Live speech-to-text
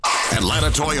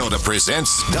Atlanta Toyota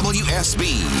presents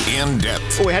WSB In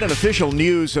Depth. Well, we had an official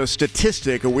news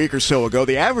statistic a week or so ago.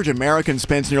 The average American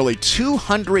spends nearly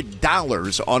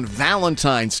 $200 on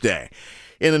Valentine's Day.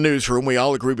 In the newsroom, we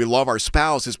all agree we love our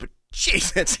spouses, but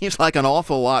geez, that seems like an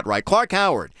awful lot, right? Clark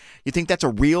Howard, you think that's a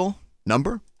real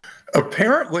number?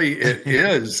 Apparently it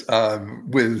is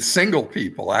with single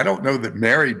people. I don't know that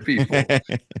married people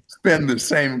spend the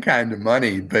same kind of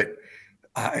money, but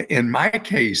in my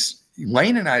case,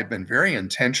 Lane and I have been very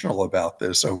intentional about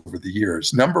this over the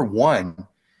years. Number one,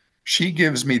 she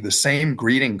gives me the same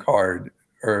greeting card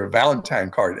or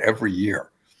Valentine card every year.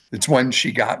 It's one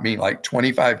she got me like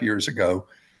 25 years ago.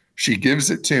 She gives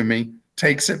it to me,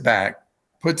 takes it back,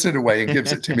 puts it away, and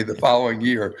gives it to me the following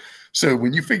year. So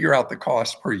when you figure out the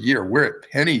cost per year, we're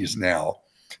at pennies now.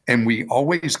 And we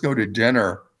always go to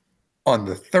dinner on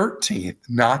the 13th,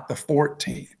 not the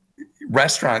 14th.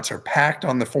 Restaurants are packed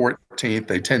on the 14th.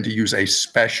 They tend to use a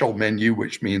special menu,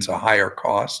 which means a higher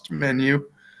cost menu.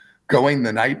 Going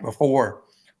the night before,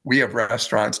 we have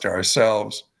restaurants to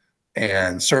ourselves,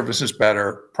 and service is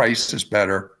better, price is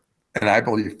better, and I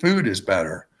believe food is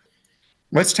better.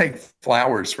 Let's take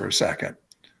flowers for a second.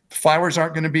 Flowers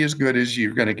aren't going to be as good as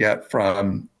you're going to get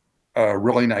from a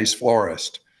really nice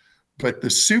florist, but the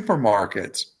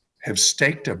supermarkets have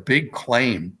staked a big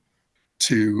claim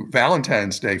to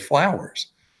Valentine's Day flowers.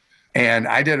 And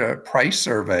I did a price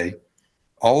survey.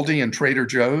 Aldi and Trader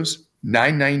Joe's,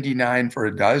 $9.99 for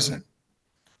a dozen.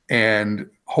 And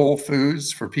Whole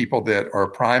Foods, for people that are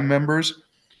Prime members,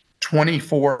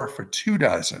 $24 for 2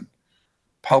 dozen.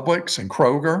 Publix and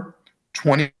Kroger,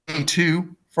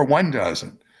 $22 for 1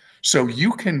 dozen. So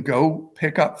you can go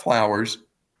pick up flowers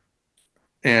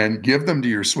and give them to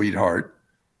your sweetheart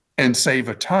and save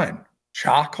a ton.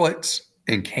 Chocolates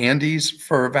and candies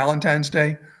for Valentine's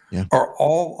Day are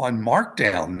all on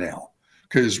markdown now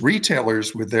because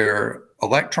retailers with their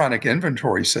electronic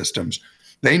inventory systems,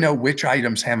 they know which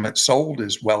items haven't sold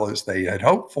as well as they had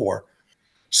hoped for.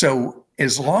 So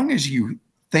as long as you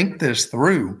think this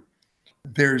through,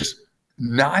 there's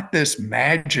not this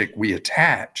magic we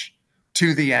attach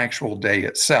to the actual day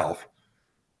itself.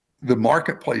 The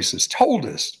marketplace has told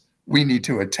us we need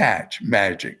to attach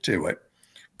magic to it.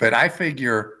 But I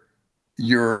figure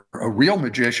you're a real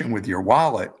magician with your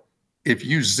wallet if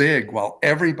you zig while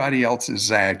everybody else is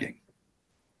zagging.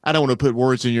 I don't want to put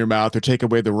words in your mouth or take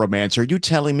away the romance. Are you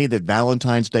telling me that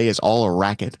Valentine's Day is all a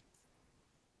racket?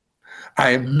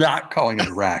 I am not calling it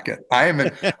a racket. I am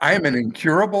an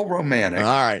incurable romantic.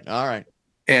 All right.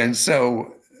 And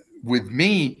so with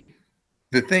me,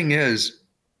 the thing is,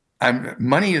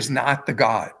 money is not the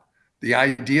God. The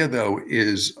idea, though,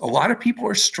 is a lot of people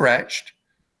are stretched.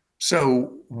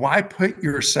 So why put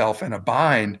yourself in a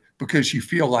bind because you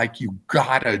feel like you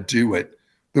gotta do it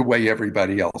the way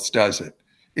everybody else does it?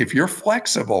 If you're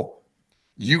flexible,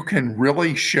 you can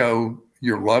really show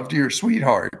your love to your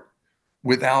sweetheart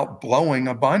without blowing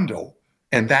a bundle.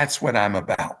 And that's what I'm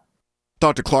about.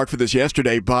 Talked to Clark for this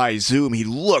yesterday by Zoom. He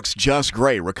looks just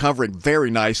great, recovering very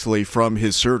nicely from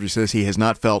his surgery. Says he has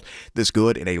not felt this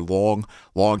good in a long,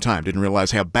 long time. Didn't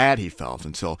realize how bad he felt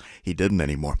until he didn't anymore.